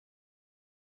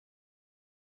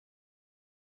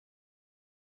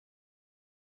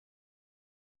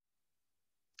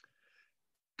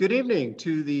Good evening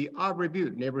to the Awbrey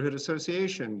Butte Neighborhood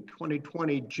Association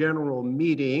 2020 General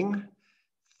Meeting.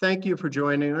 Thank you for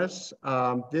joining us.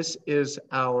 This is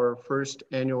our first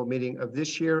annual meeting of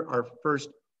this year, our first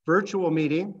virtual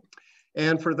meeting.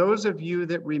 And for those of you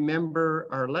that remember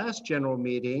our last general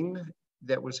meeting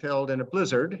that was held in a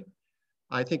blizzard,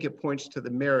 I think it points to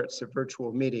the merits of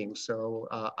virtual meetings. So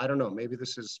I don't know, maybe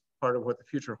this is part of what the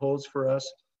future holds for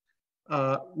us.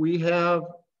 We have,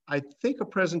 I think, a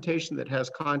presentation that has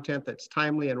content that's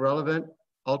timely and relevant.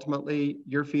 Ultimately,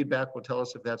 your feedback will tell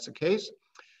us if that's the case.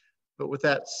 But with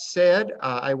that said,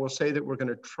 I will say that we're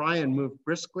going to try and move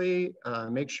briskly,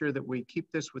 make sure that we keep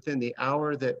this within the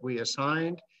hour that we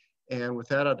assigned. And with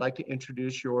that, I'd like to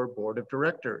introduce your board of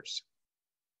directors.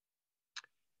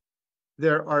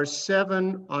 There are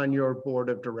 7 on your board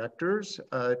of directors.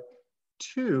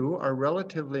 2 are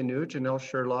relatively new, Janelle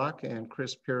Sherlock and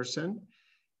Chris Pearson.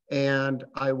 And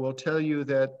I will tell you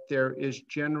that there is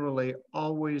generally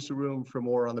always room for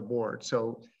more on the board.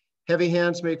 So heavy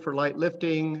hands make for light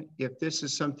lifting. If this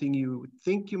is something you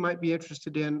think you might be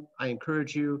interested in, I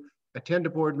encourage you, attend a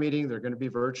board meeting. They're going to be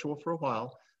virtual for a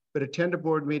while, but attend a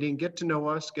board meeting, get to know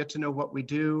us, get to know what we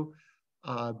do.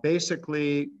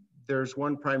 Basically, there's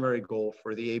one primary goal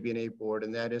for the ABNA board,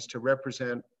 and that is to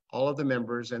represent all of the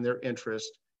members and their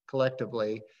interests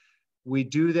collectively. We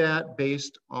do that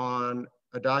based on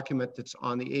a document that's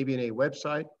on the ABNA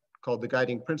website called the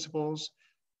Guiding Principles.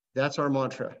 That's our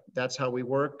mantra. That's how we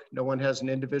work. No one has an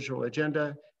individual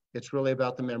agenda. It's really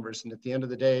about the members. And at the end of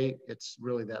the day, it's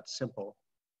really that simple.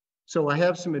 So I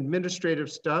have some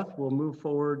administrative stuff. We'll move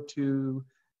forward to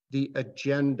the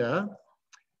agenda.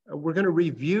 We're going to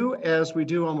review, as we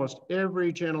do almost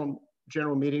every general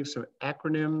meeting, some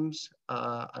acronyms.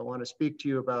 I want to speak to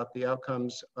you about the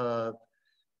outcomes of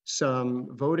some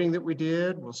voting that we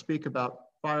did. We'll speak about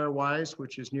FireWise,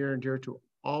 which is near and dear to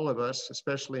all of us,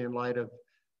 especially in light of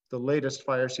the latest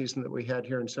fire season that we had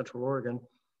here in Central Oregon.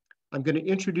 I'm going to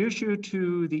introduce you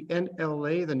to the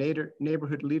NLA, the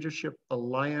Neighborhood Leadership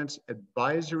Alliance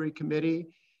Advisory Committee.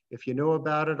 If you know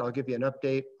about it, I'll give you an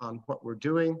update on what we're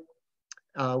doing.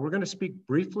 We're going to speak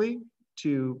briefly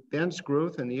to Bend's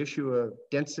growth and the issue of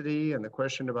density and the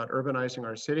question about urbanizing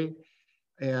our city.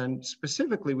 And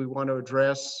specifically, we want to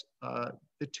address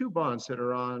the 2 bonds that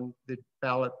are on the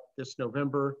ballot this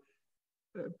November.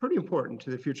 Pretty important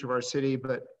to the future of our city,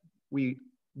 but we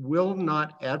will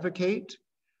not advocate.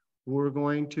 We're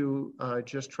going to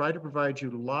just try to provide you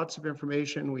lots of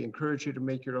information. We encourage you to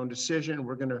make your own decision.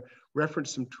 We're going to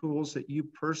reference some tools that you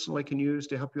personally can use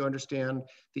to help you understand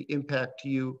the impact to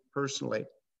you personally.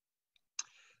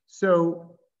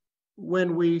 So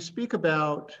when we speak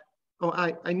about,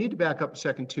 I need to back up a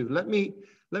second too. Let me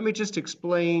just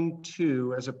explain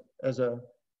too, as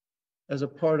a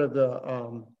part of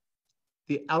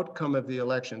the outcome of the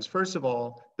elections. First of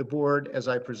all, the board, as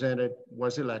I presented,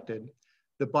 was elected.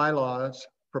 The bylaws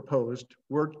proposed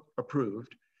were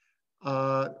approved.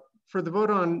 For the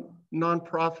vote on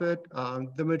nonprofit,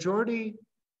 the majority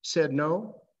said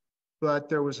no, but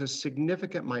there was a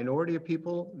significant minority of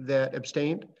people that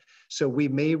abstained. So we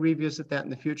may revisit that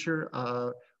in the future.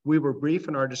 We were brief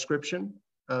in our description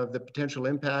of the potential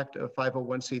impact of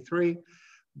 501c3,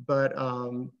 but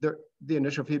the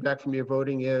initial feedback from your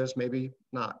voting is maybe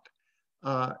not.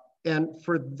 And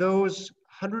for those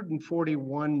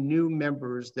 141 new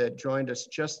members that joined us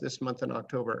just this month in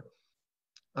October,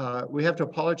 we have to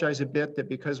apologize a bit that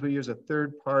because we use a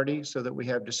third party so that we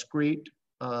have discrete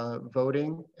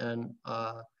voting and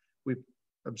we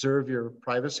observe your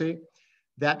privacy.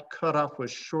 That cutoff was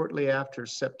shortly after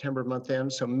September month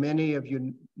end. So many of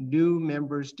you new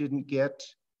members didn't get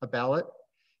a ballot,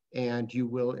 and you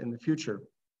will in the future.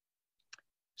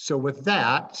 So with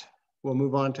that, we'll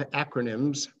move on to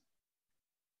acronyms.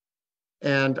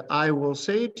 And I will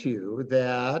say to you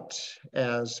that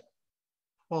as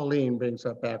Pauline brings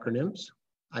up acronyms,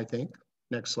 I think,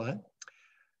 next slide.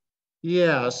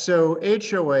 Yeah, so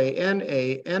HOA,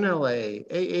 NA, NLA,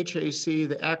 AHAC,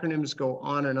 the acronyms go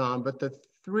on and on, but the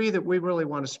 3 that we really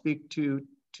want to speak to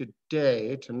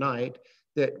tonight,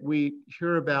 that we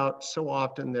hear about so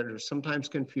often that are sometimes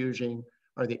confusing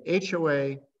are the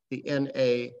HOA, the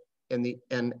NA, and the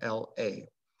NLA.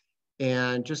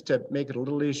 And just to make it a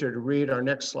little easier to read, our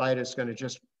next slide is going to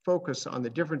just focus on the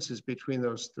differences between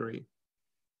those 3.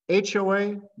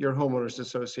 HOA, your homeowners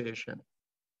association,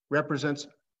 represents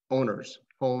owners,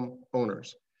 home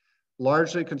owners,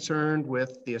 largely concerned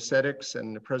with the aesthetics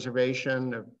and the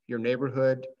preservation of your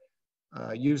neighborhood,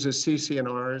 uses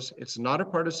CC&Rs. It's not a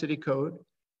part of city code.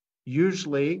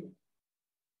 Usually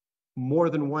more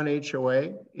than one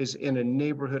HOA is in a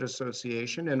neighborhood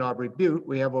association. In Awbrey Butte,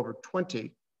 we have over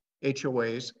 20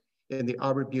 HOAs in the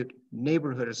Awbrey Butte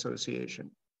Neighborhood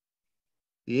Association.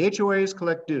 The HOAs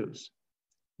collect dues.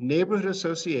 Neighborhood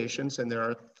associations, and there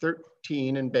are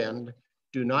 13 in Bend,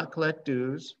 do not collect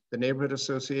dues. The neighborhood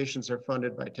associations are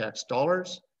funded by tax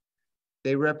dollars.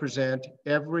 They represent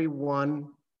everyone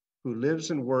who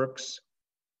lives and works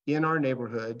in our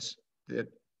neighborhoods that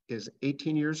is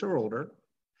 18 years or older.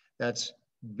 That's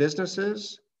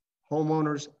businesses,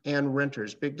 homeowners, and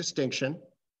renters. Big distinction.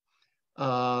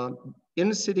 In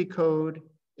the city code,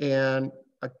 and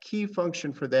a key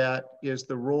function for that is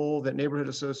the role that neighborhood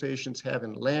associations have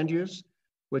in land use,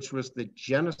 which was the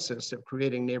genesis of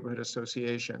creating neighborhood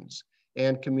associations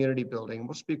and community building.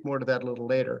 We'll speak more to that a little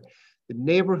later. The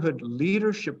Neighborhood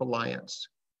Leadership Alliance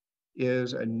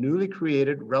is a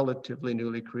relatively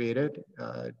newly created,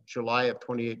 July of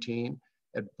 2018,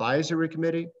 advisory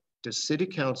committee to city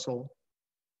council.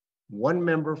 One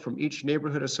member from each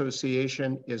neighborhood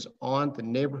association is on the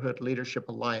Neighborhood Leadership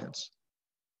Alliance.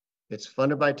 It's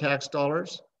funded by tax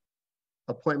dollars.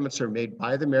 Appointments are made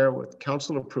by the mayor with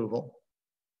council approval.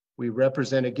 We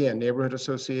represent, again, neighborhood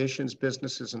associations,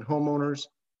 businesses, and homeowners.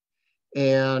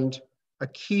 And a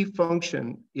key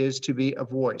function is to be a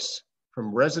voice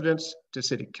from residents to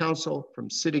city council, from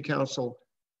city council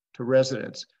to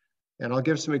residents. And I'll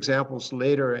give some examples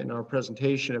later in our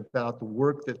presentation about the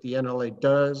work that the NLA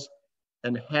does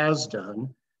and has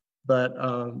done. But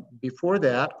before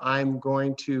that, I'm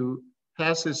going to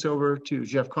pass this over to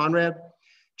Jeff Conrad.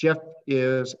 Jeff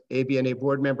is ABNA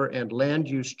board member and land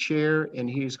use chair, and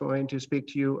he's going to speak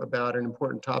to you about an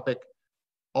important topic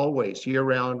always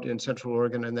year-round in Central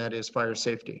Oregon, and that is fire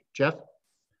safety. Jeff?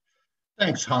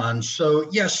 Thanks, Hans. So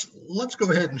yes, let's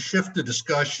go ahead and shift the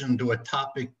discussion to a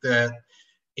topic that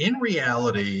in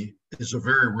reality is a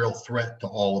very real threat to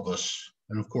all of us.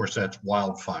 And of course, that's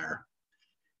wildfire.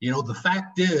 You know, the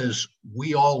fact is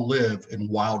we all live in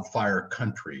wildfire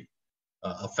country,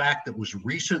 a fact that was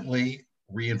recently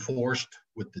reinforced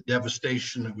with the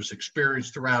devastation that was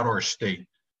experienced throughout our state.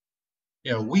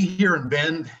 You know, we here in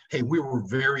Bend, hey, we were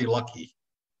very lucky.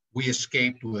 We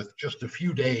escaped with just a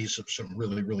few days of some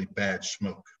really, really bad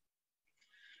smoke.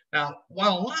 Now,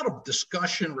 while a lot of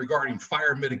discussion regarding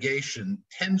fire mitigation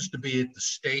tends to be at the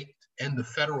state and the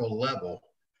federal level,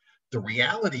 the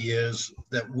reality is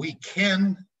that we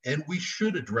can and we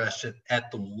should address it at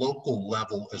the local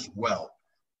level as well.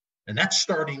 And that's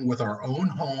starting with our own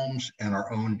homes and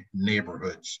our own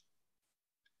neighborhoods.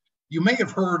 You may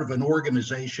have heard of an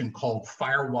organization called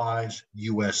Firewise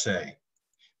USA.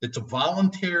 It's a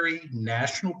voluntary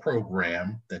national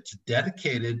program that's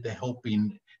dedicated to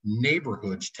helping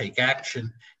neighborhoods take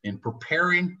action in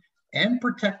preparing and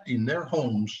protecting their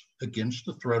homes against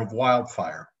the threat of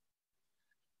wildfire.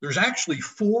 There's actually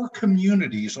 4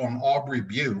 communities on Awbrey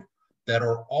Butte that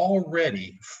are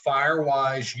already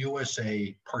Firewise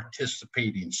USA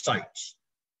participating sites.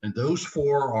 And those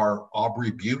 4 are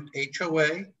Awbrey Butte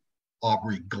HOA,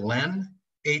 Awbrey Glen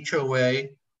HOA,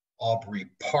 Awbrey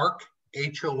Park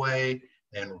HOA,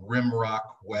 and Rimrock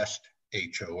West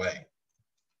HOA.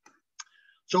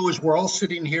 So as we're all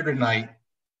sitting here tonight,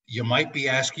 you might be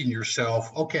asking yourself,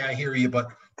 okay, I hear you, but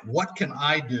what can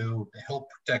I do to help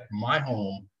protect my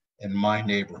home and my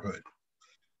neighborhood?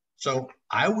 So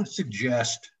I would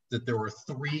suggest that there are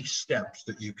 3 steps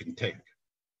that you can take.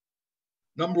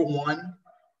 Number 1,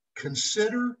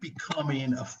 consider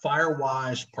becoming a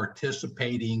Firewise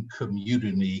participating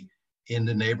community in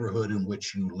the neighborhood in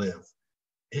which you live.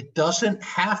 It doesn't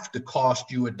have to cost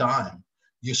you a dime.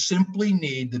 You simply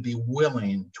need to be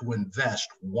willing to invest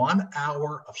 1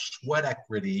 hour of sweat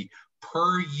equity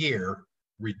per year,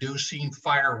 reducing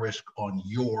fire risk on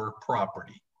your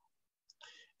property.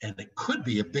 And it could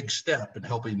be a big step in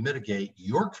helping mitigate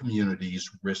your community's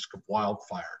risk of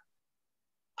wildfire.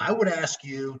 I would ask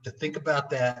you to think about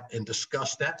that and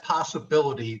discuss that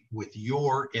possibility with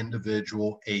your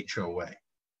individual HOA.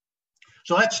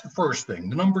 So that's the first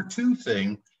thing. The number 2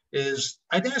 thing is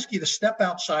I'd ask you to step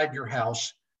outside your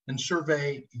house and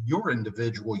survey your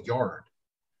individual yard.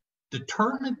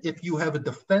 Determine if you have a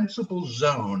defensible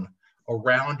zone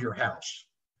around your house.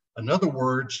 In other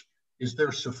words, is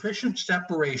there sufficient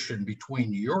separation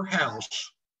between your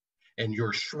house and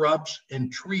your shrubs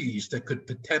and trees that could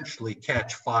potentially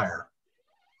catch fire?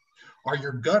 Are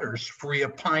your gutters free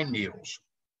of pine needles?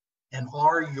 And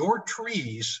are your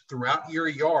trees throughout your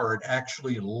yard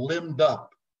actually limbed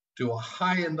up to a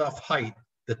high enough height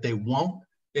that they won't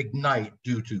ignite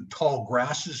due to tall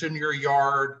grasses in your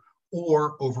yard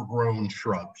or overgrown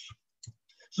shrubs?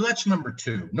 So that's number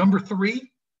 2. Number 3,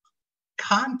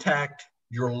 contact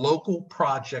your local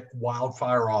project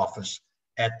wildfire office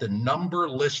at the number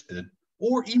listed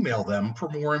or email them for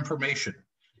more information.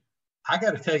 I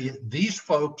got to tell you, these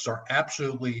folks are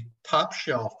absolutely top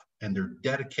shelf and they're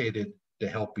dedicated to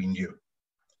helping you.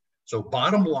 So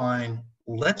bottom line,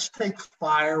 let's take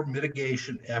fire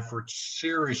mitigation efforts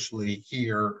seriously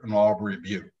here in Awbrey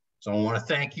Butte. So I want to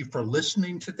thank you for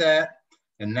listening to that.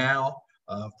 And now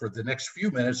for the next few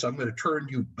minutes, I'm going to turn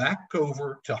you back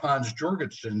over to Hans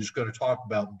Jorgensen, who's going to talk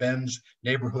about Bend's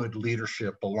Neighborhood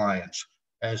Leadership Alliance,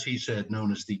 as he said,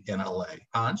 known as the NLA.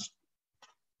 Hans?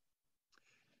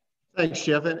 Thanks,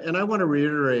 Jeff. And I want to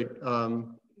reiterate,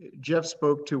 Jeff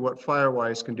spoke to what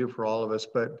Firewise can do for all of us,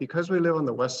 but because we live on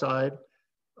the west side,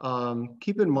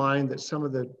 keep in mind that some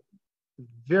of the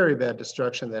very bad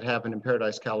destruction that happened in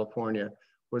Paradise, California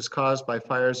was caused by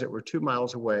fires that were 2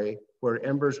 miles away, where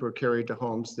embers were carried to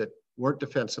homes that weren't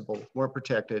defensible, weren't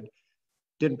protected,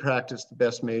 didn't practice the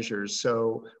best measures.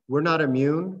 So we're not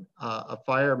immune. A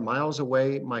fire miles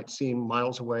away might seem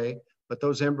miles away, but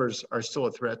those embers are still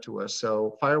a threat to us.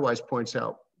 So Firewise points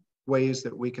out ways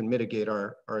that we can mitigate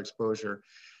our exposure.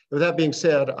 With that being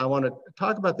said, I want to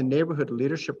talk about the Neighborhood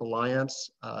Leadership Alliance,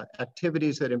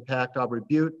 activities that impact Awbrey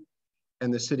Butte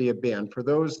and the city of Bend. For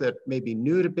those that may be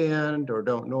new to Bend or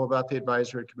don't know about the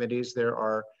advisory committees, there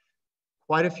are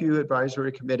quite a few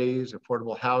advisory committees: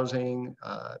 affordable housing,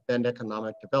 Bend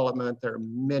economic development. There are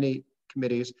many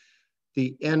committees.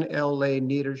 The NLA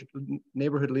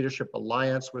Neighborhood Leadership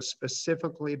Alliance was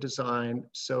specifically designed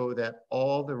so that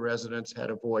all the residents had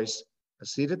a voice, a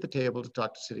seat at the table to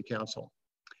talk to city council.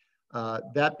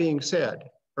 That being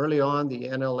said, early on, the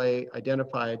NLA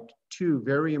identified 2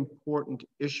 very important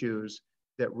issues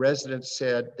that residents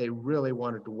said they really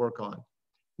wanted to work on.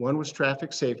 One was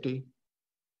traffic safety.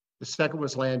 The second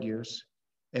was land use,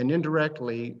 and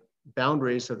indirectly,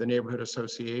 boundaries of the neighborhood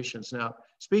associations. Now,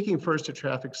 speaking first to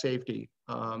traffic safety,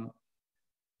 the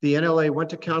NLA went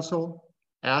to council,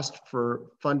 asked for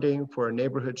funding for a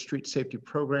neighborhood street safety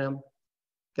program.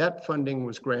 That funding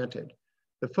was granted.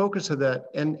 The focus of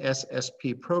that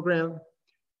NSSP program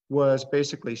was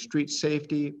basically street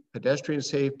safety, pedestrian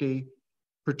safety,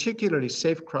 particularly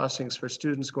safe crossings for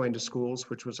students going to schools,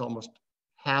 which was almost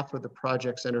half of the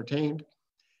projects entertained.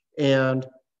 And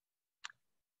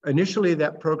initially,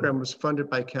 that program was funded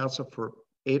by council for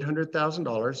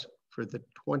 $800,000 for the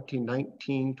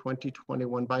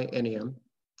 2019-2021 biennium.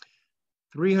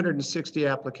 360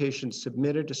 applications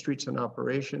submitted to Streets and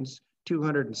Operations,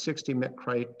 260 met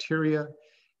criteria,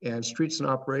 and Streets and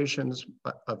Operations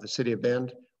of the City of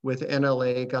Bend with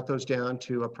NLA got those down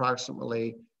to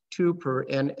approximately 2 per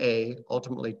NA,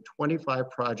 ultimately 25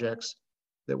 projects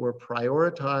that were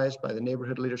prioritized by the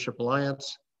Neighborhood Leadership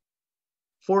Alliance.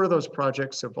 4 of those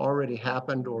projects have already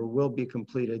happened or will be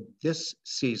completed this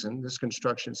season, this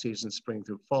construction season, spring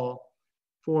through fall.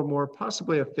 4 more,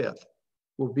 possibly a 5th,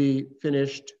 will be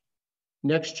finished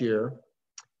next year.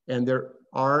 And there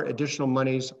are additional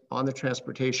monies on the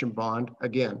transportation bond.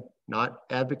 Again, not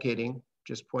advocating,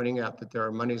 just pointing out that there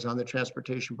are monies on the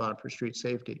transportation bond for street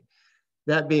safety.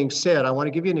 That being said, I want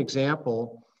to give you an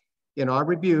example. In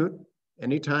Awbrey Butte,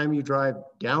 anytime you drive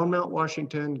down Mount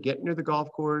Washington, get near the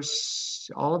golf course,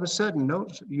 all of a sudden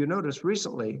you notice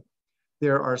recently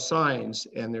there are signs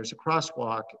and there's a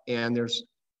crosswalk and there's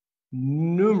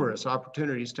numerous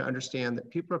opportunities to understand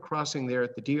that people are crossing there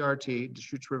at the DRT,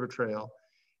 Deschutes River Trail,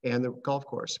 and the golf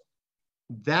course.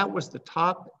 That was the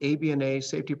top ABNA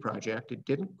safety project. It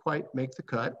didn't quite make the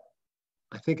cut.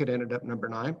 I think it ended up number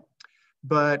 9.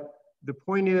 But the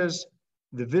point is,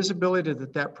 the visibility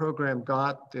that that program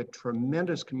got, the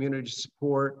tremendous community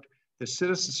support, the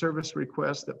citizen service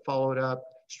requests that followed up,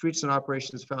 Streets and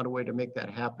Operations found a way to make that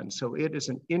happen. So it is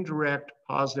an indirect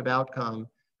positive outcome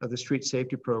of the street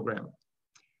safety program.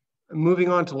 Moving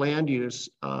on to land use,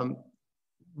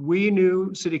 we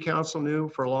knew, City Council knew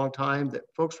for a long time that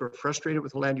folks were frustrated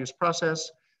with the land use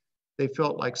process. They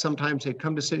felt like sometimes they'd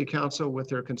come to City Council with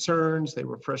their concerns, they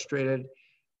were frustrated.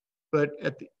 But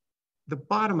at the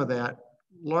bottom of that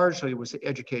largely was the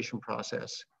education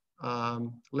process.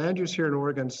 Land use here in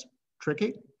Oregon's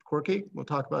tricky, quirky. We'll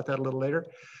talk about that a little later.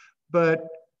 But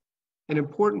an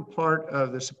important part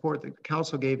of the support that the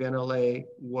council gave NLA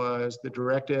was the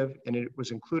directive, and it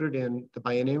was included in the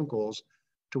biennium goals,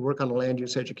 to work on the land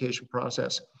use education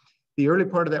process. The early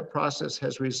part of that process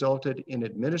has resulted in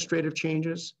administrative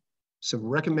changes, some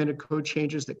recommended code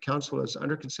changes that council is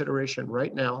under consideration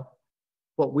right now,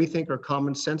 what we think are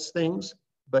common sense things,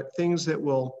 but things that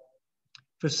will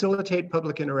facilitate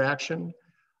public interaction.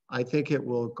 I think it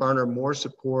will garner more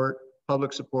support,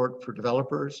 public support for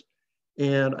developers.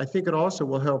 And I think it also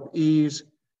will help ease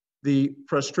the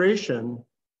frustration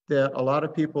that a lot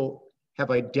of people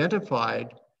have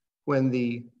identified when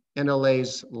the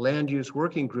NLA's land use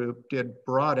working group did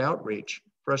broad outreach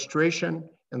frustration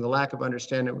and the lack of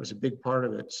understanding was a big part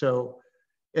of it. So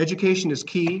education is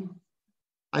key.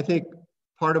 I think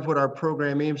part of what our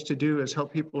program aims to do is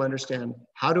help people understand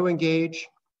how to engage,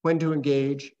 when to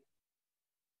engage,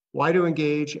 why to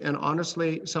engage, and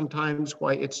honestly, sometimes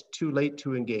why it's too late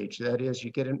to engage. That is,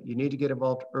 you need to get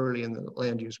involved early in the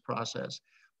land use process.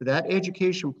 But that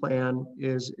education plan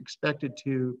is expected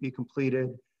to be completed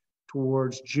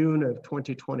towards June of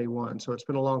 2021. So it's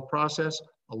been a long process,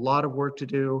 a lot of work to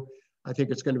do. I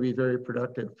think it's going to be very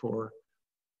productive for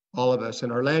all of us.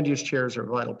 And our land use chairs are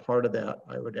a vital part of that,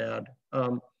 I would add.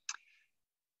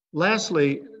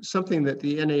 Lastly, something that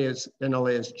the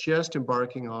NLA is just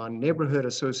embarking on, neighborhood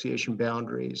association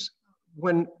boundaries.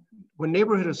 When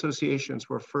neighborhood associations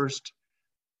were first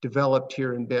developed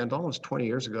here in Bend almost 20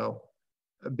 years ago,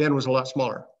 Bend was a lot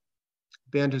smaller.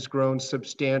 Bend has grown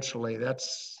substantially.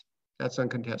 That's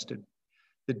uncontested.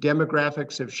 The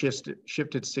demographics have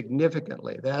shifted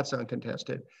significantly. That's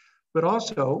uncontested. But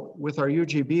also, with our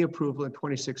UGB approval in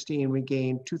 2016, we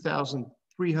gained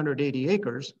 2,380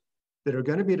 acres that are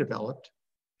going to be developed.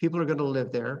 People are going to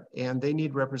live there, and they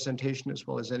need representation as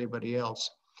well as anybody else.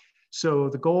 So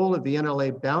the goal of the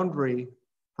NLA boundary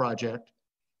project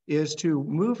is to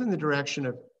move in the direction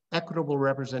of equitable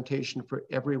representation for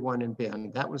everyone in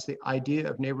Bend. That was the idea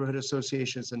of neighborhood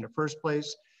associations in the first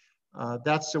place.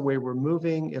 That's the way we're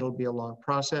moving. It'll be a long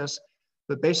process,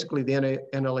 but basically the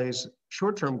NLA's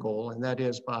short-term goal, and that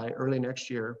is by early next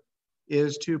year,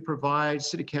 is to provide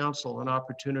City Council an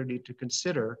opportunity to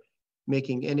consider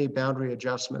making any boundary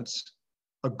adjustments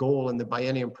a goal in the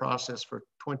biennium process for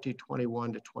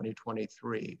 2021 to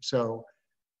 2023. So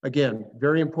again,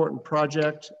 very important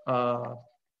project,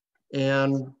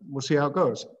 and we'll see how it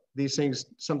goes. These things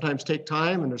sometimes take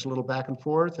time, and there's a little back and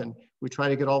forth, and we try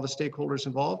to get all the stakeholders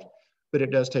involved, but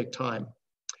it does take time.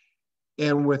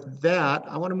 And with that,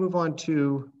 I want to move on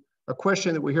to a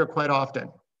question that we hear quite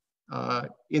often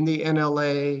in the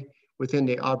NLA, within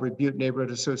the Awbrey Butte Neighborhood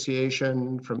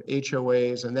Association, from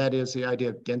HOAs, and that is the idea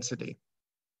of density.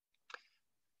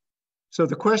 So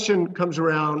the question comes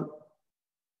around,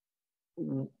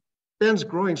 Bend's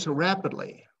growing so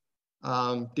rapidly,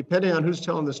 depending on who's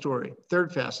telling the story,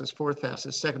 third fastest, fourth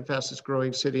fastest, second fastest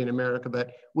growing city in America,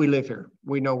 but we live here,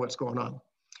 we know what's going on.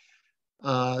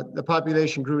 The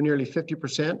population grew nearly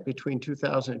 50% between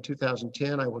 2000 and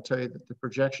 2010. I will tell you that the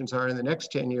projections are in the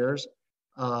next 10 years,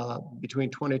 between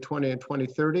 2020 and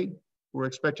 2030, we're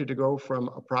expected to go from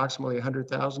approximately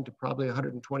 100,000 to probably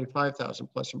 125,000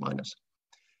 plus or minus.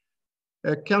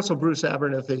 Council Bruce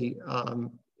Abernethy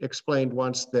explained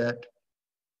once that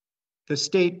the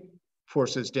state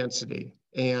forces density,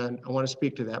 and I want to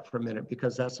speak to that for a minute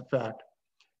because that's a fact.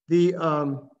 The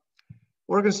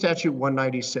Oregon Statute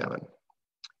 197,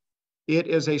 it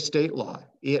is a state law.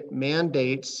 It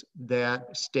mandates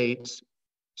that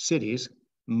cities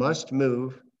must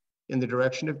move in the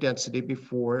direction of density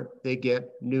before they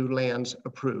get new lands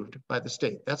approved by the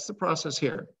state. That's the process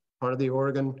here. Part of the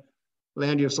Oregon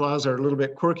land use laws are a little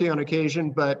bit quirky on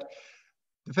occasion, but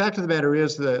the fact of the matter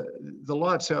is the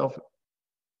law itself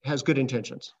has good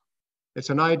intentions. It's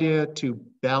an idea to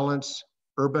balance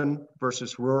urban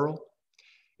versus rural.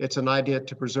 It's an idea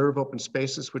to preserve open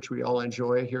spaces, which we all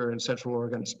enjoy here in Central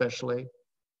Oregon especially.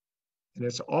 And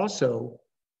it's also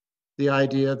the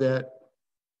idea that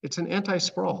it's an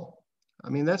anti-sprawl. I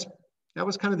mean, that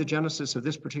was kind of the genesis of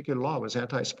this particular law, was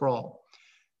anti-sprawl.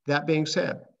 That being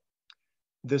said,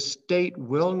 the state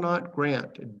will not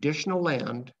grant additional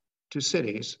land to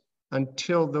cities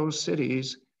until those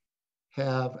cities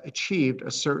have achieved a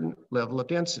certain level of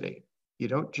density. You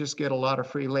don't just get a lot of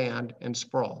free land and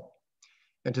sprawl.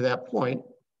 And to that point,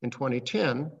 in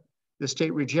 2010, the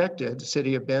state rejected the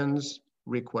City of Bend's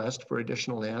request for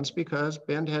additional lands because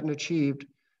Bend hadn't achieved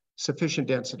sufficient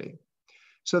density.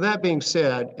 So that being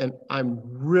said, and I'm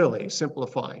really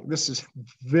simplifying, this is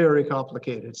very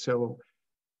complicated, so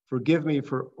forgive me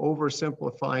for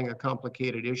oversimplifying a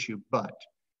complicated issue, but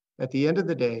at the end of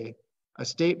the day, a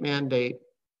state mandate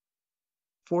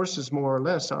forces more or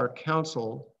less our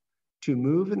council to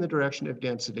move in the direction of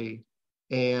density,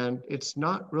 and it's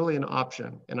not really an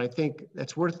option. And I think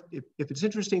that's worth, if it's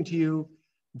interesting to you,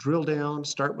 drill down,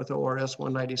 start with ORS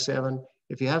 197.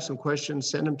 If you have some questions,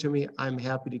 send them to me. I'm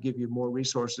happy to give you more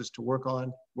resources to work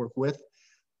with.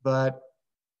 But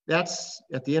that's,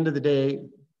 at the end of the day,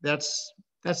 that's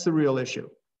the real issue.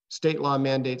 State law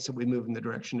mandates that we move in the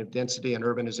direction of density and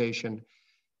urbanization,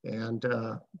 and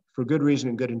for good reason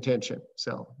and good intention.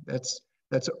 So that's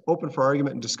open for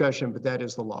argument and discussion, but that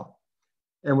is the law.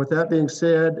 And with that being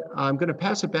said, I'm going to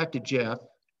pass it back to Jeff,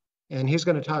 and he's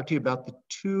going to talk to you about the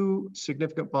two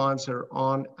significant bonds that are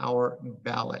on our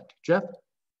ballot. Jeff?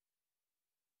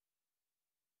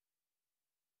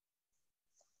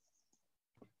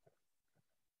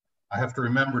 I have to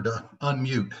remember to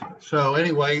unmute. So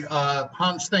anyway,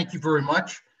 Hans, thank you very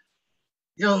much.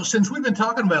 You know, since we've been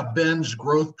talking about Bend's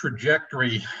growth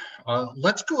trajectory,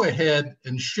 let's go ahead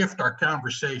and shift our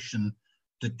conversation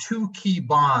to two key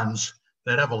bonds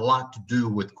that have a lot to do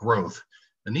with growth.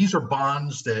 And these are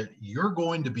bonds that you're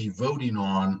going to be voting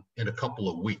on in a couple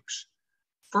of weeks.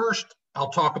 First,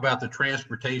 I'll talk about the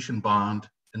transportation bond,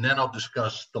 and then I'll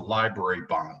discuss the library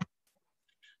bond.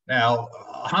 Now,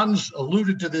 Hans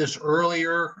alluded to this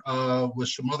earlier with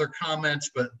some other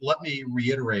comments, but let me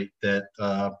reiterate that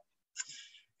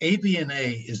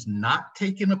ABNA is not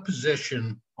taking a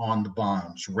position on the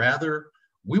bonds. Rather,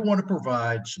 we want to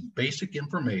provide some basic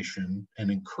information and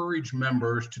encourage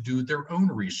members to do their own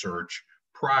research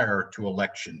prior to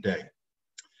Election Day.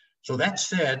 So that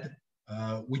said,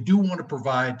 we do want to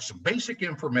provide some basic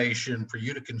information for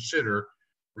you to consider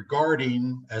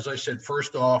regarding, as I said,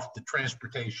 first off, the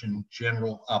Transportation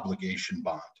General Obligation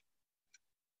Bond.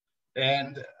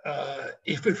 And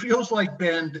if it feels like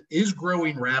Bend is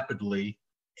growing rapidly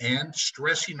and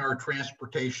stressing our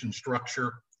transportation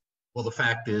structure, well, the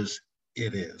fact is,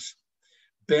 it is.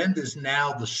 Bend is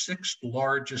now the 6th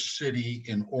largest city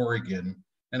in Oregon.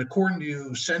 And according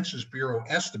to Census Bureau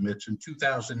estimates in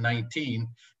 2019,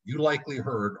 you likely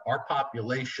heard our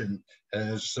population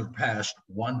has surpassed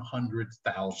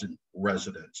 100,000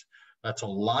 residents. That's a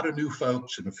lot of new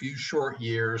folks in a few short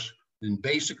years, and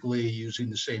basically using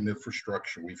the same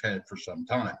infrastructure we've had for some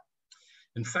time.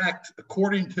 In fact,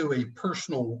 according to a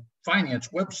personal finance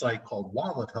website called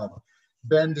Wallet Hub,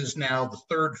 Bend is now the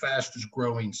 3rd fastest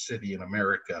growing city in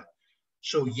America.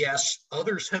 So yes,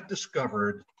 others have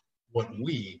discovered what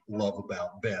we love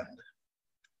about Bend.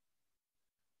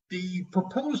 The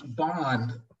proposed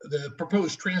bond, the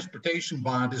proposed transportation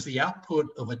bond, is the output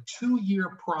of a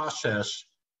 2-year process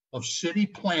of city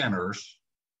planners.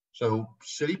 So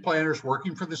city planners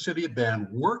working for the city of Bend,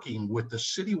 working with the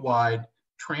citywide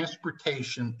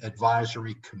Transportation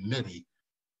Advisory Committee.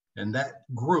 And that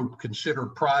group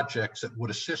considered projects that would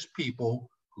assist people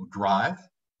who drive,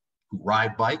 who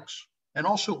ride bikes, and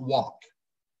also walk.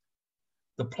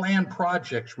 The planned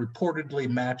projects reportedly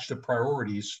match the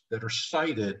priorities that are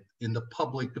cited in the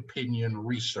public opinion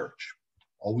research.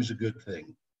 Always a good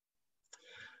thing.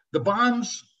 The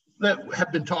bonds that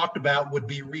have been talked about would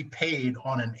be repaid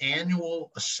on an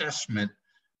annual assessment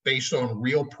based on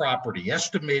real property,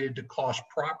 estimated to cost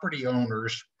property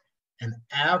owners an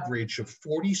average of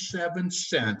 47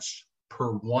 cents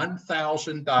per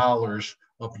 $1,000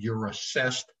 of your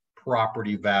assessed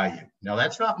property value. Now,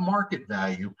 that's not market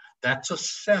value, that's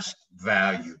assessed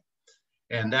value.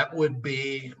 And that would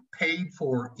be paid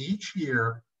for each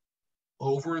year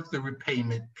over the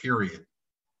repayment period.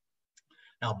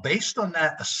 Now, based on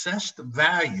that assessed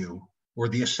value, or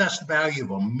the assessed value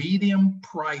of a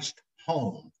medium-priced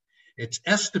home, it's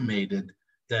estimated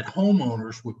that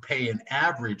homeowners would pay an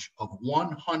average of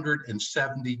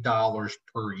 $170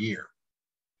 per year,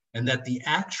 and that the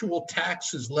actual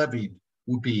taxes levied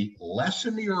would be less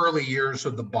in the early years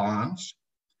of the bonds,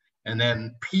 and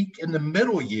then peak in the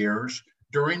middle years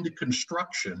during the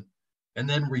construction, and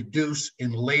then reduce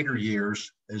in later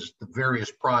years as the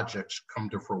various projects come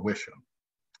to fruition.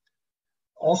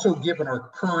 Also, given our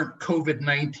current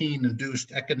COVID-19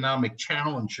 induced economic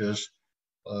challenges,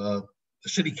 the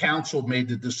City Council made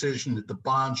the decision that the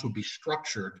bonds would be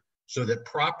structured so that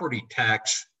property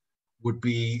tax would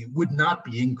not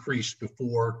be increased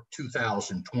before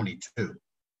 2022.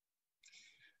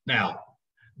 Now,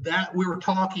 that we were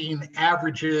talking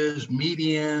averages,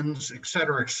 medians, et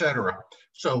cetera, et cetera.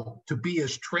 So to be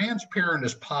as transparent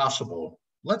as possible,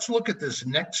 let's look at this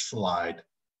next slide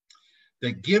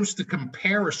that gives the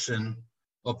comparison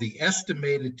of the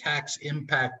estimated tax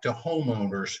impact to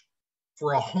homeowners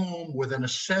for a home with an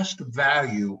assessed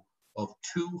value of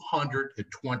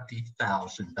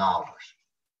 $220,000.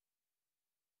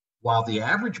 While the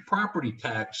average property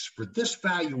tax for this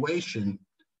valuation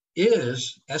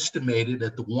is estimated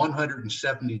at the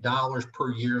 $170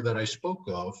 per year that I spoke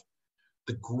of,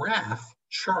 the graph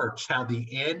charts how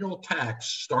the annual tax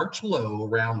starts low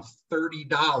around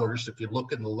 $30 if you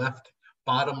look in the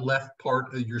bottom left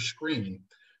part of your screen,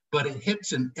 but it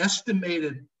hits an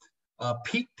estimated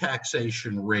peak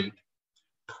taxation rate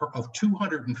of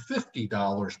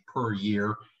 $250 per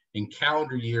year in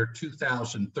calendar year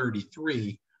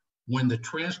 2033, when the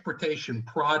transportation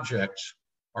projects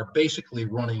are basically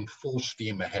running full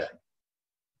steam ahead.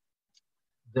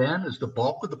 Then, as the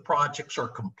bulk of the projects are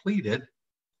completed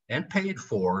and paid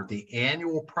for, the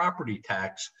annual property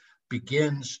tax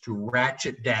begins to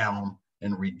ratchet down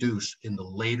and reduce in the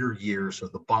later years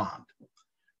of the bond.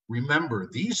 Remember,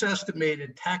 these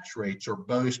estimated tax rates are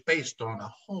based on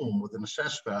a home with an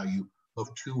assessed value of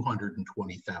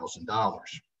 $220,000.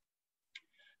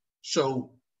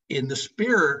 So in the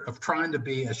spirit of trying to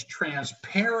be as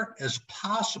transparent as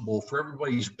possible for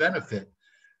everybody's benefit,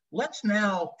 let's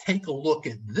now take a look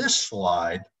at this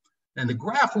slide. And the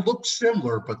graph looks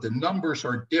similar, but the numbers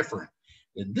are different.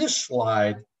 In this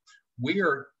slide, we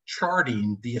are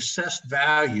charting the assessed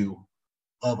value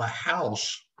of a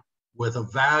house with a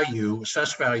value,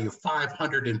 assessed value of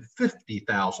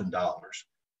 $550,000,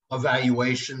 a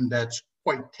valuation that's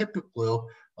quite typical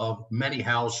of many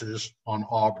houses on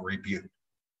Awbrey Butte.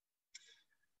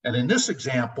 And in this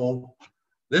example,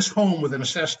 this home with an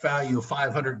assessed value of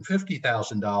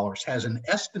 $550,000 has an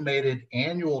estimated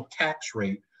annual tax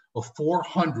rate of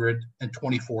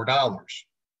 $424.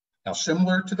 Now,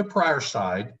 similar to the prior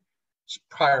slide,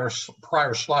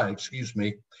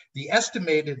 the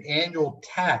estimated annual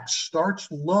tax starts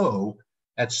low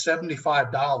at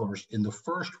 $75 in the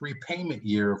first repayment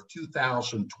year of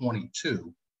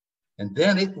 2022, and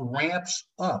then it ramps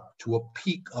up to a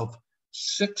peak of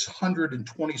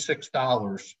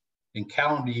 $626 in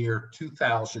calendar year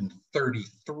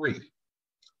 2033,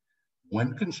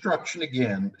 when construction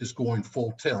again is going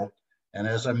full tilt. And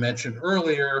as I mentioned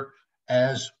earlier,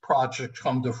 as projects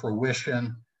come to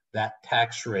fruition, that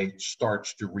tax rate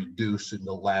starts to reduce in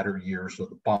the latter years of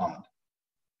the bond.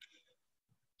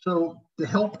 So to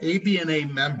help ABNA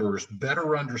members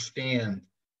better understand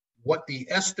what the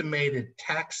estimated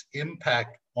tax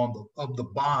impact of the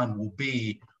bond will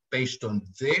be based on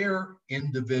their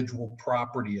individual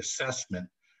property assessment,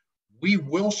 we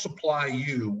will supply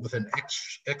you with an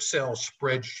Excel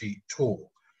spreadsheet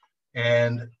tool.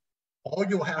 And all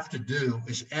you'll have to do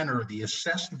is enter the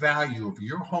assessed value of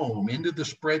your home into the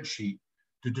spreadsheet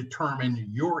to determine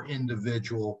your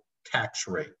individual tax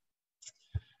rate.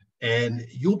 And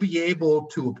you'll be able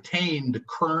to obtain the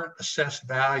current assessed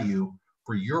value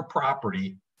for your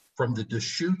property from the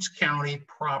Deschutes County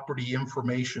Property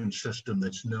Information System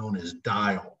that's known as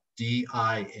DIAL,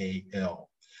 D-I-A-L.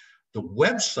 The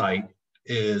website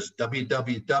is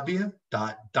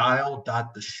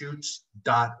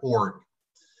www.dial.deschutes.org.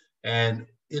 And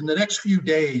in the next few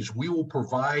days, we will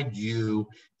provide you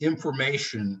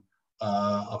information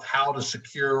of how to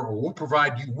secure, or we'll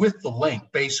provide you with the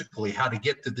link, basically, how to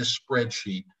get to this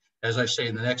spreadsheet, as I say,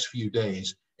 in the next few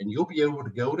days. And you'll be able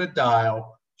to go to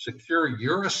Dial, secure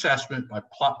your assessment by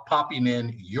popping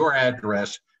in your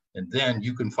address, and then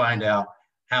you can find out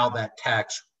how that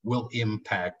tax will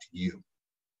impact you.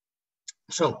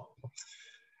 So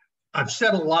I've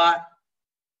said a lot,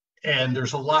 and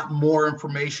there's a lot more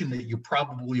information that you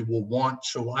probably will want.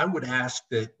 So I would ask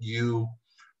that you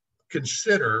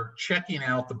consider checking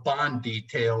out the bond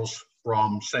details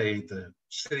from, say, the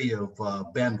City of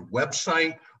Bend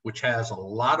website, which has a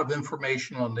lot of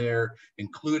information on there,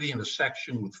 including a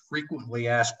section with frequently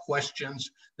asked questions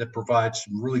that provides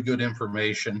some really good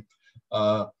information.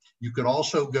 You could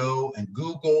also go and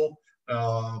Google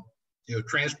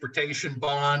transportation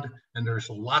bond, and there's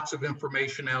lots of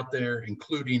information out there,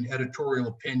 including editorial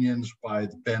opinions by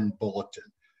the Bend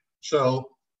Bulletin. So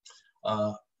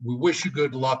we wish you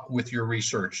good luck with your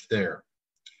research there.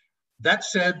 That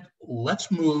said, let's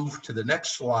move to the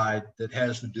next slide that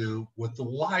has to do with the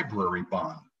library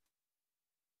bond.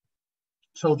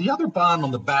 So the other bond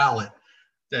on the ballot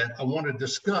that I want to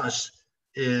discuss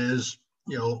is,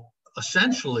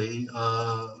 essentially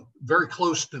very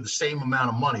close to the same amount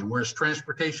of money. Whereas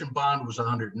transportation bond was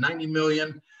 190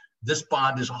 million, this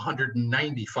bond is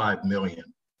 195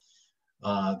 million.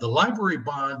 The library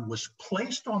bond was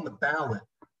placed on the ballot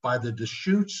by the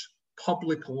Deschutes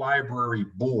Public Library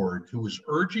Board, who was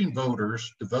urging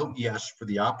voters to vote yes for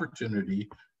the opportunity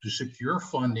to secure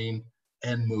funding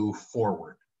and move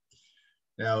forward.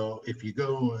 Now, if you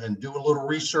go and do a little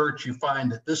research, you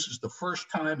find that this is the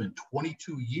first time in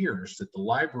 22 years that the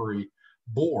library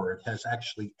board has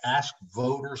actually asked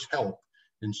voters' help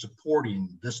in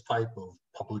supporting this type of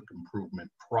public improvement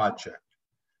project.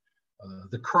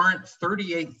 The current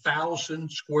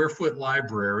 38,000 square foot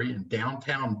library in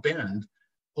downtown Bend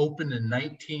opened in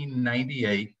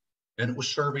 1998, and it was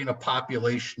serving a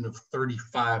population of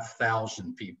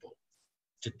 35,000 people.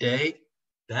 Today,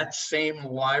 that same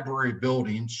library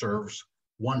building serves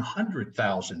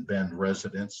 100,000 Bend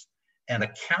residents and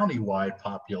a countywide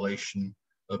population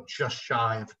of just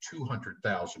shy of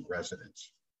 200,000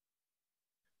 residents.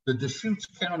 The Deschutes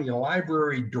County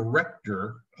Library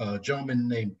Director, a gentleman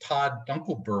named Todd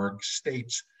Dunkelberg,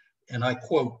 states, and I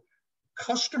quote,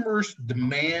 "Customers'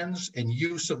 demands and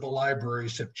use of the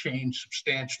libraries have changed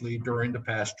substantially during the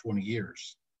past 20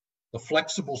 years. The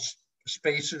flexible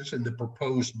spaces in the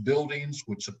proposed buildings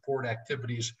would support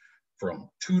activities from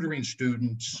tutoring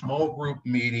students, small group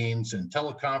meetings, and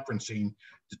teleconferencing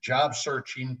to job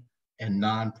searching and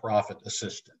nonprofit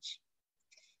assistance.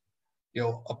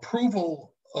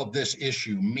 Approval of this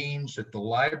issue means that the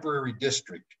library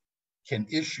district can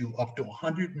issue up to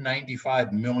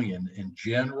 $195 million in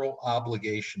general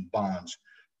obligation bonds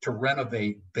to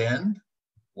renovate Bend,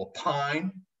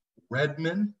 Lapine,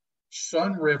 Redmond,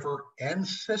 Sun River, and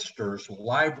Sisters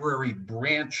library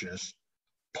branches,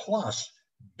 plus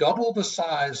double the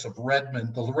size of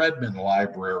the Redmond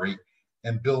Library,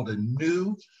 and build a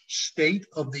new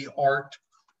state-of-the-art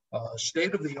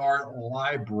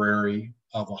library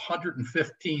of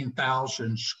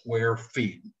 115,000 square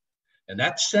feet. And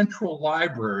that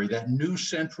new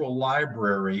central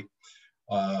library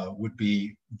would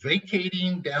be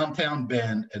vacating downtown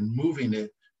Bend and moving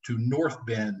it to North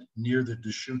Bend near the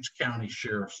Deschutes County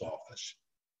Sheriff's Office.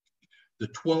 The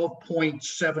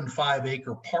 12.75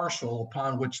 acre parcel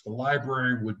upon which the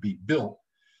library would be built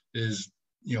is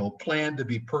planned to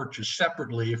be purchased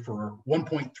separately for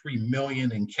 $1.3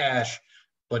 million in cash,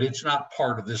 but it's not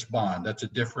part of this bond. That's a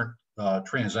different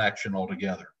transaction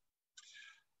altogether.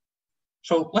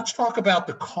 So let's talk about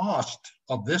the cost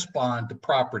of this bond to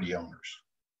property owners.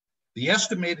 The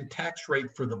estimated tax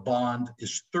rate for the bond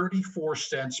is 34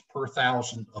 cents per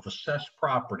thousand of assessed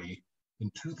property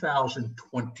in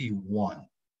 2021,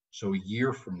 so a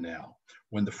year from now,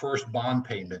 when the first bond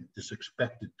payment is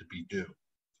expected to be due.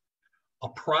 A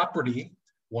property,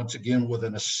 once again, with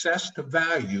an assessed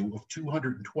value of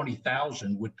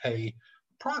 $220,000 would pay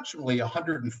approximately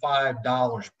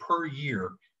 $105 per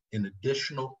year in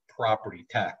additional property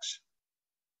tax.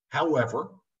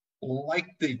 However,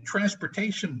 like the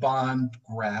transportation bond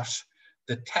graphs,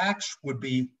 the tax would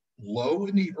be low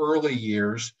in the early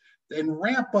years, then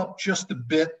ramp up just a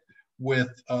bit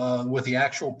with the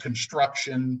actual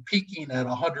construction, peaking at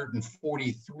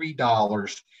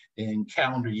 $143 in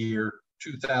calendar year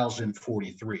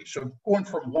 2043. So going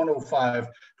from 105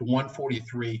 to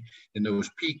 143 in those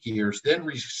peak years, then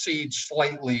recedes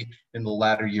slightly in the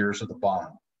latter years of the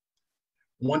bond.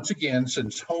 Once again,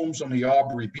 since homes on the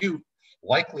Awbrey Butte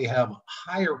likely have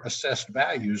higher assessed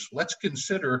values, let's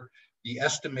consider the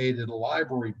estimated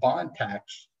library bond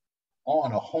tax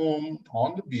on a home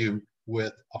on the Butte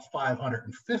with a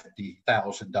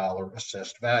 $550,000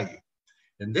 assessed value.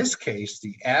 In this case,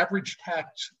 the average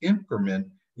tax increment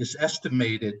is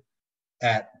estimated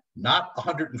at not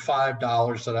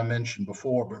 $105 that I mentioned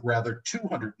before, but rather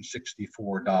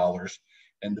 $264,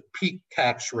 and the peak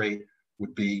tax rate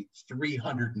would be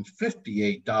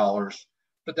 $358,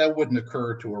 but that wouldn't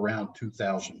occur to around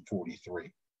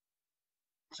 2043.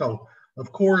 So,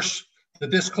 of course, the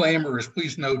disclaimer is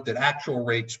please note that actual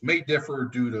rates may differ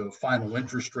due to final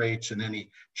interest rates and any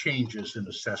changes in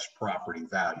assessed property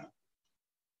value.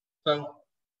 So,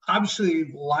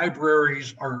 obviously,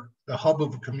 libraries are the hub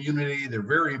of a community. They're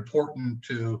very important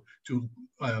to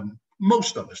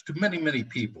most of us, to many, many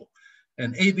people.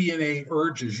 And ABNA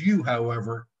urges you,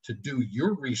 however, to do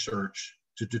your research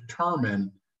to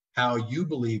determine how you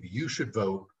believe you should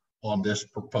vote on this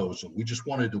proposal. We just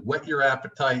wanted to whet your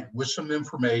appetite with some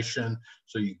information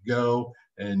so you go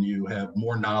and you have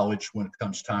more knowledge when it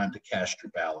comes time to cast your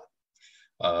ballot.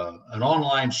 And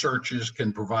online searches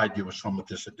can provide you with some of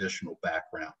this additional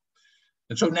background.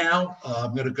 And so now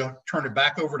I'm going to turn it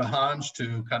back over to Hans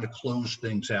to kind of close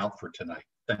things out for tonight.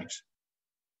 Thanks.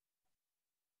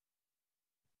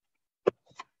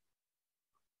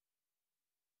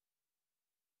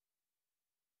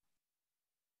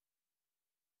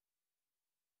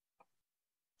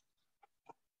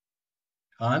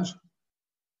 Hans?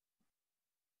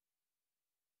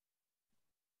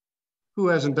 Who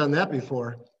hasn't done that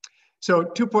before? So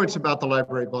 2 points about the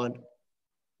library bond.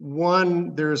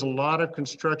 One, there's a lot of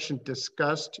construction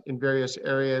discussed in various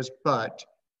areas, but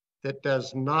that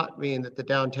does not mean that the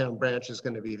downtown branch is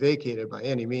going to be vacated by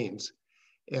any means.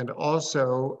 And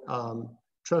also,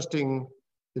 trusting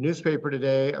the newspaper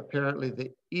today, apparently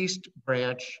the East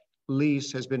Branch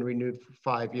lease has been renewed for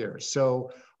 5 years.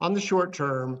 So on the short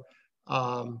term,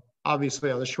 obviously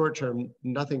on the short term,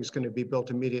 nothing's going to be built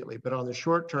immediately, but on the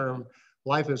short term,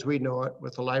 life as we know it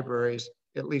with the libraries,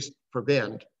 at least for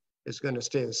Bend, is going to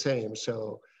stay the same.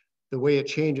 So the way it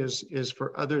changes is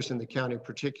for others in the county,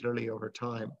 particularly over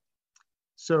time.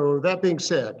 So that being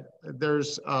said,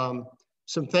 there's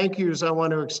some thank yous I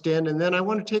want to extend, and then I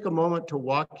want to take a moment to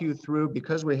walk you through,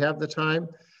 because we have the time,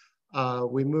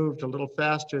 we moved a little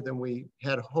faster than we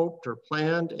had hoped or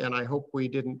planned, and I hope we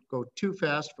didn't go too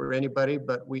fast for anybody,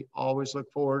 but we always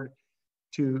look forward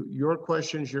to your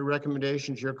questions, your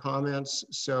recommendations, your comments.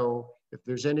 So If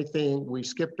there's anything we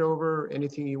skipped over,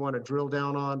 anything you want to drill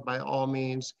down on, by all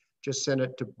means, just send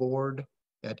it to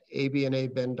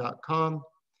board@abnaben.com.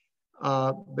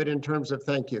 But in terms of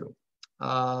thank you,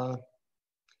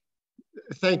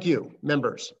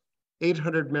 members,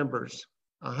 800 members,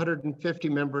 150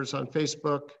 members on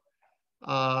Facebook.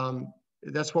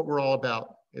 That's what we're all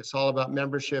about. It's all about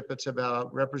membership. It's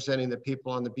about representing the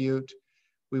people on the Butte.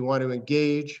 We want to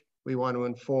engage, we want to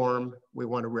inform, we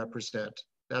want to represent.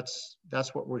 That's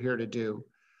what we're here to do.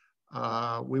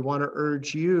 We want to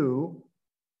urge you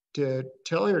to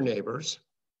tell your neighbors,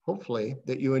 hopefully,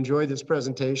 that you enjoyed this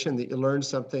presentation, that you learned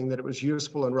something, that it was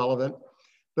useful and relevant.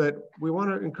 But we want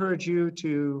to encourage you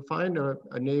to find a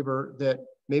neighbor that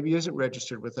maybe isn't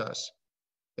registered with us.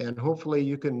 And hopefully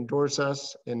you can endorse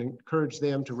us and encourage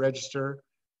them to register.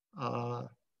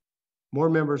 More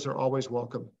members are always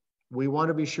welcome. We want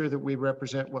to be sure that we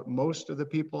represent what most of the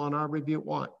people on Awbrey Butte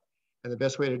want. And the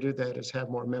best way to do that is have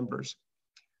more members.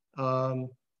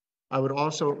 I would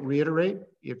also reiterate,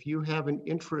 if you have an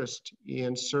interest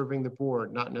in serving the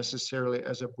board, not necessarily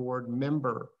as a board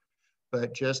member,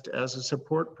 but just as a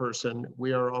support person,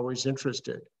 we are always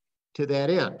interested. To that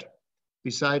end,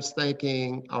 besides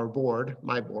thanking our board,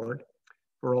 my board,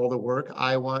 for all the work,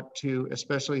 I want to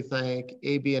especially thank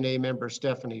ABNA member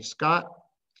Stephanie Scott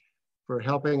for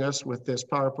helping us with this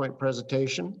PowerPoint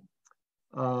presentation.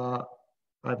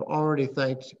 I've already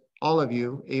thanked all of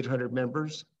you, 800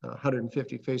 members,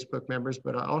 150 Facebook members,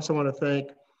 but I also want to thank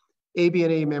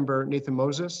ABNA member Nathan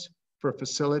Moses for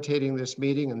facilitating this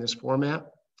meeting in this format.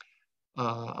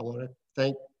 I want to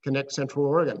thank Connect Central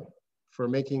Oregon for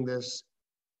making this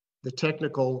the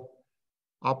technical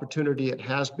opportunity it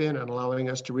has been and allowing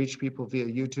us to reach people via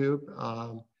YouTube,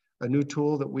 a new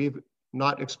tool that we've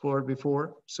not explored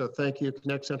before. So thank you,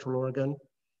 Connect Central Oregon.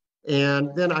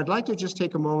 And then I'd like to just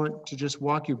take a moment to just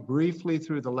walk you briefly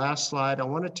through the last slide. I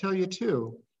want to tell you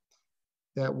too,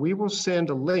 that we will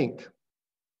send a link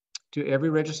to every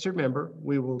registered member.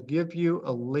 We will give you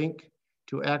a link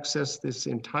to access this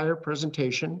entire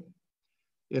presentation.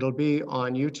 It'll be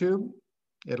on YouTube.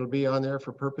 It'll be on there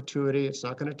for perpetuity. It's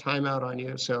not going to time out on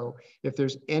you. So if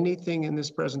there's anything in this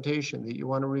presentation that you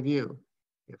want to review,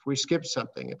 if we skipped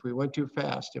something, if we went too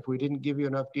fast, if we didn't give you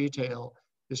enough detail,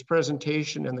 this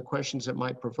presentation and the questions it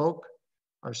might provoke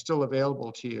are still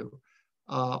available to you.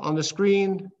 On the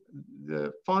screen,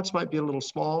 the fonts might be a little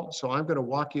small, so I'm going to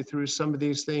walk you through some of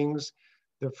these things.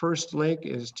 The first link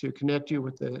is to connect you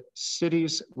with the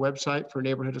city's website for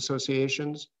neighborhood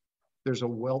associations. There's a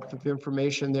wealth of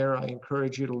information there. I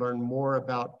encourage you to learn more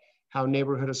about how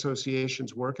neighborhood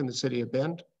associations work in the city of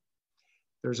Bend.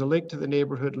 There's a link to the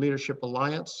Neighborhood Leadership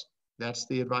Alliance. That's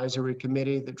the advisory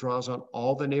committee that draws on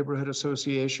all the neighborhood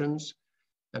associations.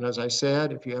 And as I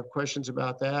said, if you have questions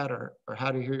about that or how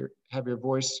to have your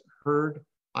voice heard,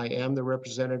 I am the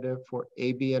representative for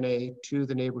ABNA to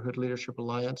the Neighborhood Leadership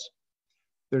Alliance.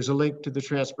 There's a link to the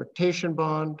transportation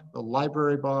bond, the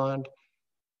library bond.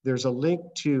 There's a link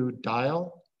to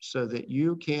Dial so that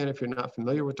you can, if you're not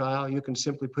familiar with Dial, you can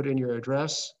simply put in your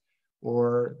address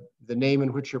or the name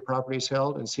in which your property is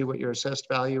held and see what your assessed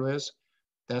value is.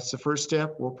 That's the first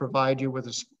step. We'll provide you with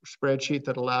a spreadsheet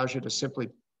that allows you to simply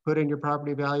put in your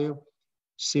property value,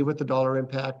 see what the dollar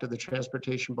impact of the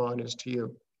transportation bond is to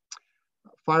you.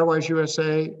 Firewise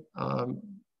USA,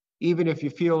 even if you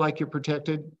feel like you're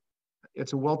protected,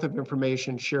 it's a wealth of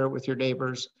information. Share it with your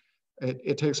neighbors.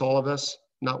 It takes all of us.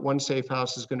 Not one safe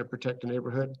house is going to protect a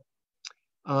neighborhood.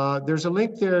 There's a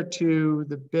link there to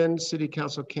the Bend City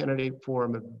Council Candidate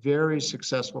Forum, a very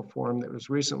successful forum that was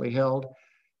recently held.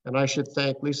 And I should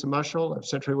thank Lisa Mushel of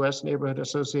Century West Neighborhood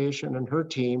Association and her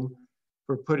team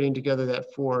for putting together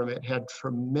that forum. It had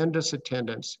tremendous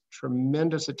attendance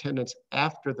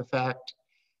after the fact.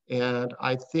 And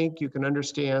I think you can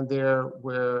understand there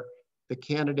where the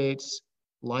candidates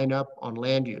line up on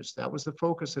land use. That was the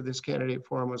focus of this candidate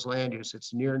forum, was land use.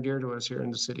 It's near and dear to us here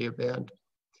in the city of Bend.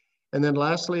 And then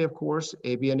lastly, of course,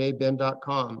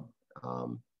 abnaben.com.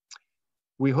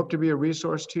 We hope to be a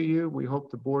resource to you. We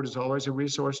hope the board is always a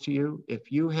resource to you.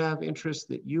 If you have interests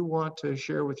that you want to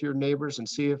share with your neighbors and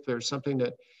see if there's something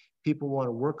that people want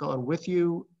to work on with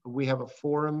you, we have a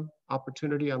forum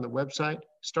opportunity on the website.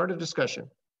 Start a discussion.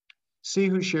 See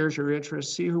who shares your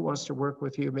interests, see who wants to work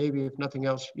with you. Maybe if nothing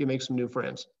else, you make some new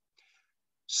friends.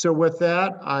 So with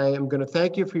that, I am going to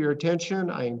thank you for your attention.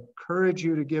 I encourage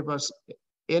you to give us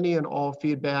any and all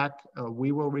feedback.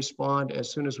 We will respond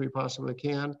as soon as we possibly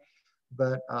can.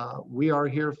 But we are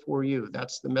here for you.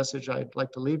 That's the message I'd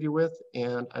like to leave you with.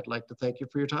 And I'd like to thank you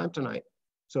for your time tonight.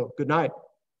 So good night.